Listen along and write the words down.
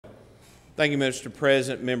Thank you, Mr.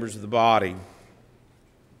 President, members of the body.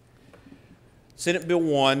 Senate Bill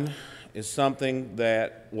 1 is something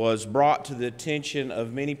that was brought to the attention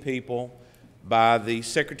of many people by the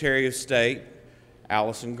Secretary of State,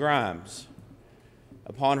 Allison Grimes.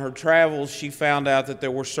 Upon her travels, she found out that there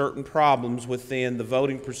were certain problems within the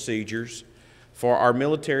voting procedures for our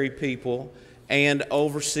military people and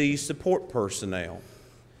overseas support personnel.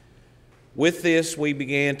 With this, we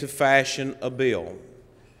began to fashion a bill.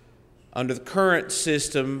 Under the current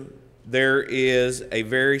system, there is a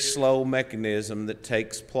very slow mechanism that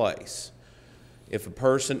takes place. If a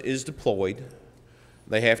person is deployed,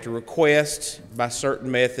 they have to request by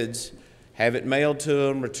certain methods, have it mailed to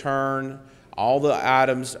them, return. All the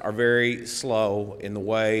items are very slow in the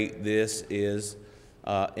way this is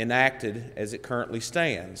enacted as it currently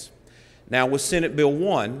stands. Now with Senate Bill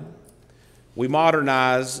 1, we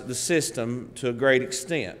modernize the system to a great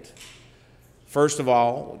extent. First of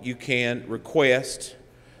all, you can request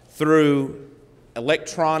through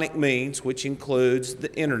electronic means, which includes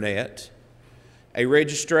the internet, a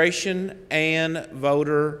registration and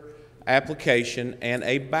voter application and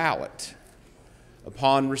a ballot.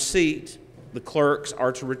 Upon receipt, the clerks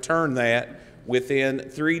are to return that within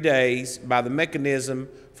 3 days by the mechanism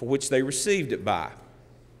for which they received it by.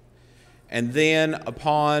 And then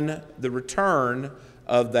upon the return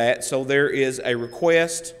of that, so there is a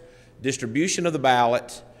request, distribution of the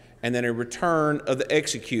ballot, and then a return of the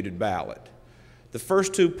executed ballot. The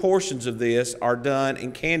first two portions of this are done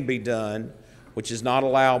and can be done, which is not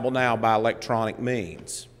allowable now by electronic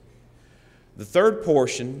means. The third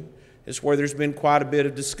portion is where there's been quite a bit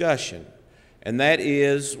of discussion, and that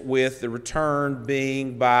is with the return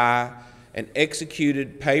being by an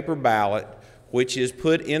executed paper ballot, which is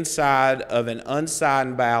put inside of an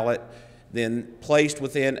unsigned ballot, then placed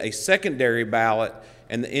within a secondary ballot,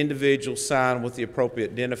 and the individual signed with the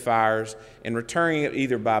appropriate identifiers and returning it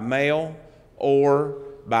either by mail or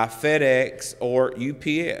by FedEx or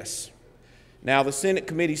UPS. Now the Senate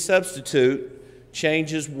committee substitute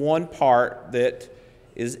changes one part that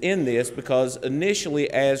is in this because initially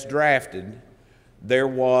as drafted there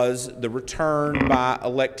was the return by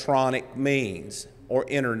electronic means or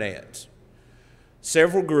internet.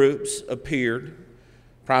 Several groups appeared,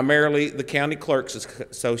 primarily the County Clerks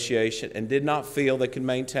Association, and did not feel they could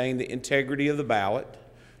maintain the integrity of the ballot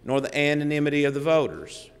nor the anonymity of the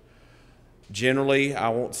voters. Generally, I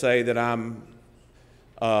won't say that I'm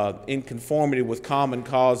in conformity with Common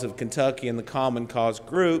Cause of Kentucky and the Common Cause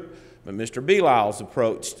group, but Mr. Belisle's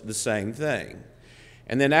approached the same thing.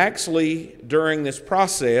 And then actually, during this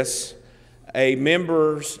process, a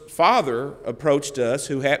member's father approached us,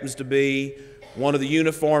 who happens to be one of the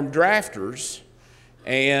uniform drafters,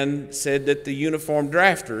 and said that the uniform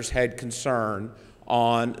drafters had concern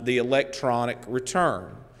on the electronic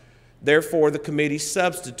return. Therefore, the committee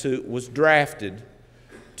substitute was drafted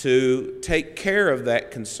to take care of that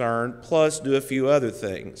concern, plus do a few other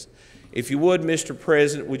things. If you would, Mr.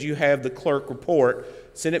 President, would you have the clerk report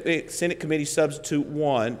Senate Committee Substitute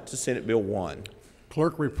 1 to Senate Bill 1?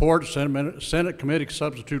 Clerk report Senate Committee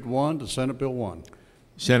Substitute 1 to Senate Bill 1.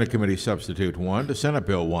 Senate Committee Substitute 1 to Senate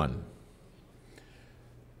Bill 1.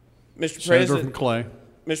 Mr. Senator President, from Clay.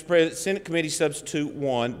 Mr. President, Senate Committee Substitute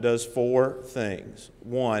 1 does 4 things.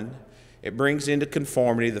 1, it brings into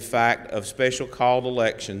conformity the fact of special called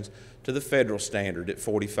elections to the federal standard at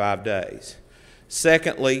 45 days.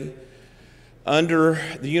 Secondly, under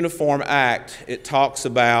the Uniform Act, it talks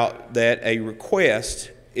about that a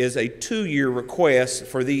request is a 2-year request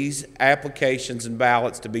for these applications and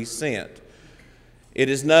ballots to be sent. It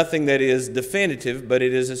is nothing that is definitive, but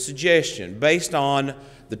it is a suggestion based on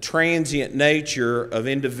the transient nature of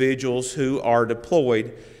individuals who are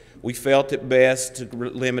deployed. We felt it best to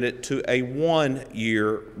limit it to a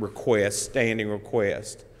 1-year request, standing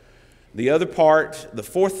request. The other part, the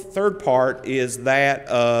third part, is that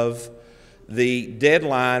of the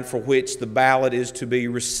deadline for which the ballot is to be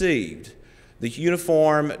received. The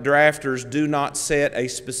uniform drafters do not set a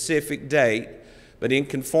specific date, but in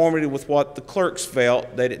conformity with what the clerks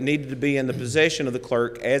felt, that it needed to be in the possession of the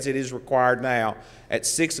clerk as it is required now at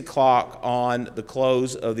 6 o'clock on the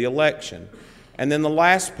close of the election. And then the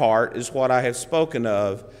last part is what I have spoken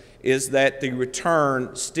of, is that the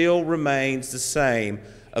return still remains the same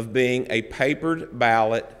of being a papered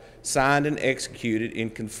ballot signed and executed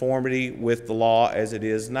in conformity with the law as it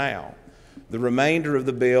is now. The remainder of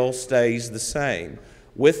the bill stays the same.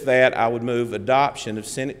 With that, I would move adoption of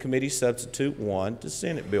Senate Committee Substitute 1 to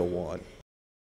Senate Bill 1.